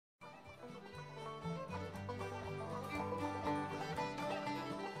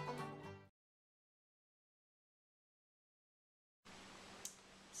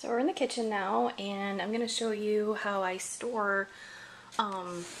So we're in the kitchen now, and I'm going to show you how I store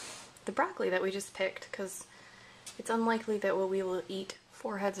the broccoli that we just picked, because it's unlikely that we will eat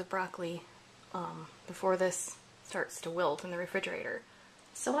 4 heads of broccoli before this starts to wilt in the refrigerator.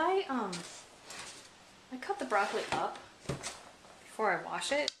 So I cut the broccoli up before I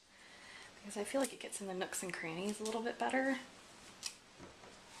wash it, because I feel like it gets in the nooks and crannies a little bit better.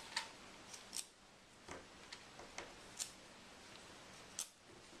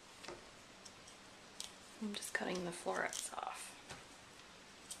 I'm just cutting the florets off.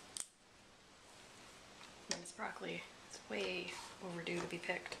 And this broccoli is way overdue to be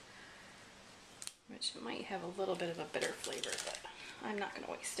picked, which might have a little bit of a bitter flavor, but I'm not going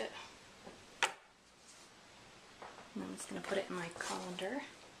to waste it. And I'm just going to put it in my colander.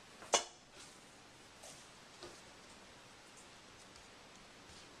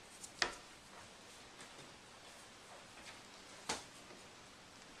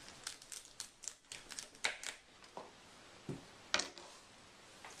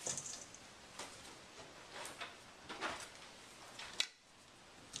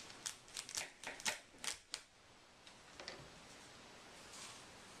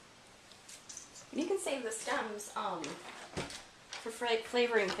 You can save the stems for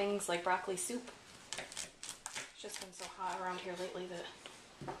flavoring things like broccoli soup. It's just been so hot around here lately that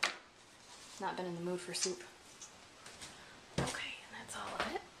I've not been in the mood for soup. Okay, and that's all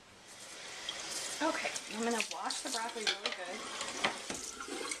of it. Okay, I'm going to wash the broccoli really good.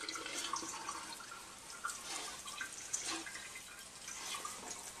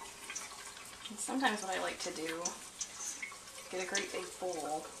 And sometimes what I like to do is get a great big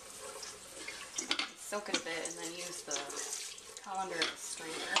bowl, soak it a bit, and then use the colander as a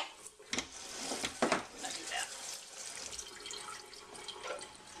strainer. I'm gonna do that.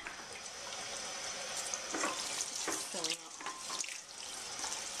 Filling up.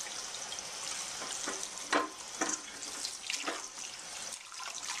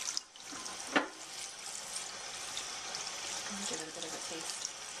 Give it a bit of a taste.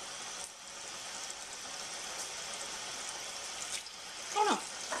 Oh no,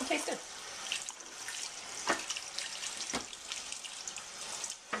 it tastes good.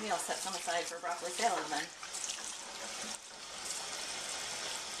 Maybe I'll set some aside for broccoli salad then.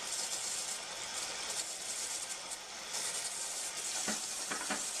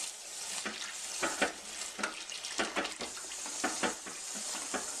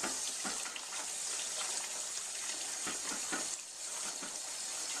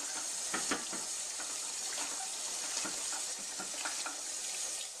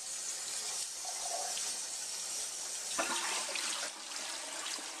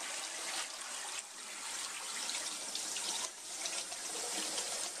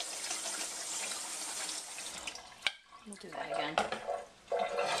 We'll do that again.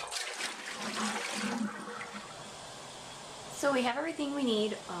 So we have everything we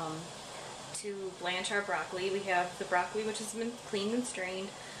need to blanch our broccoli. We have the broccoli, which has been cleaned and strained.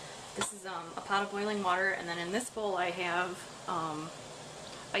 This is a pot of boiling water, and then in this bowl I have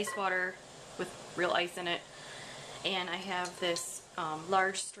ice water with real ice in it, and I have this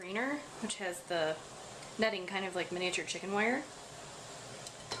large strainer which has the netting kind of like miniature chicken wire.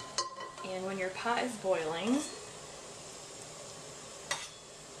 And when your pot is boiling,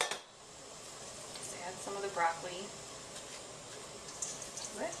 add some of the broccoli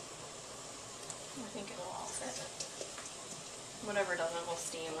to it. I think it'll all fit. Whatever doesn't will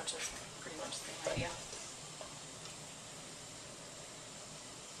steam, which is pretty much the same idea.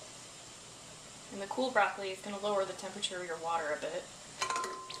 And the cool broccoli is going to lower the temperature of your water a bit.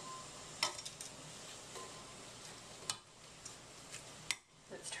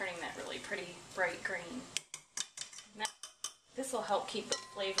 It's turning that really pretty bright green. This will help keep the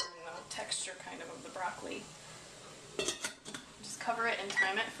flavor and the texture kind of the broccoli. Just cover it and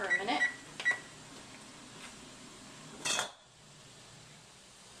time it for a minute.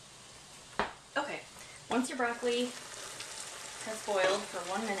 Okay, once your broccoli has boiled for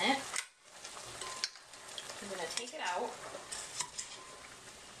 1 minute, you're going to take it out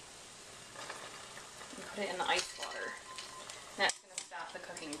and put it in the ice water. That's going to stop the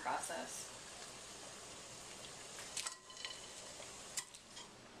cooking process.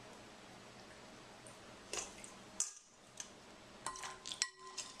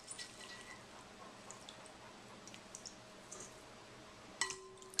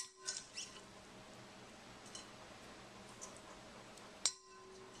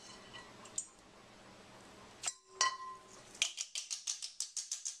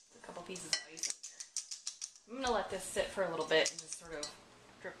 Couple pieces of ice in here. I'm going to let this sit for a little bit and just sort of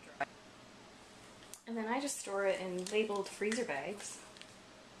drip dry. And then I just store it in labeled freezer bags.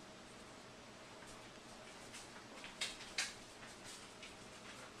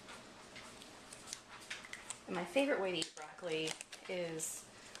 And my favorite way to eat broccoli is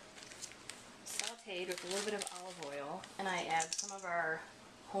sauteed with a little bit of olive oil, and I add some of our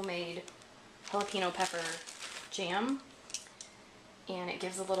homemade jalapeno pepper jam, and it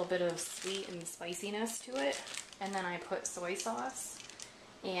gives a little bit of sweet and spiciness to it. And then I put soy sauce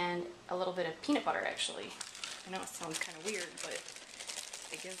and a little bit of peanut butter, actually. I know it sounds kind of weird, but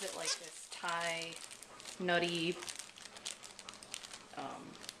it gives it like this Thai nutty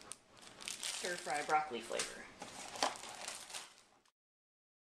stir-fry broccoli flavor.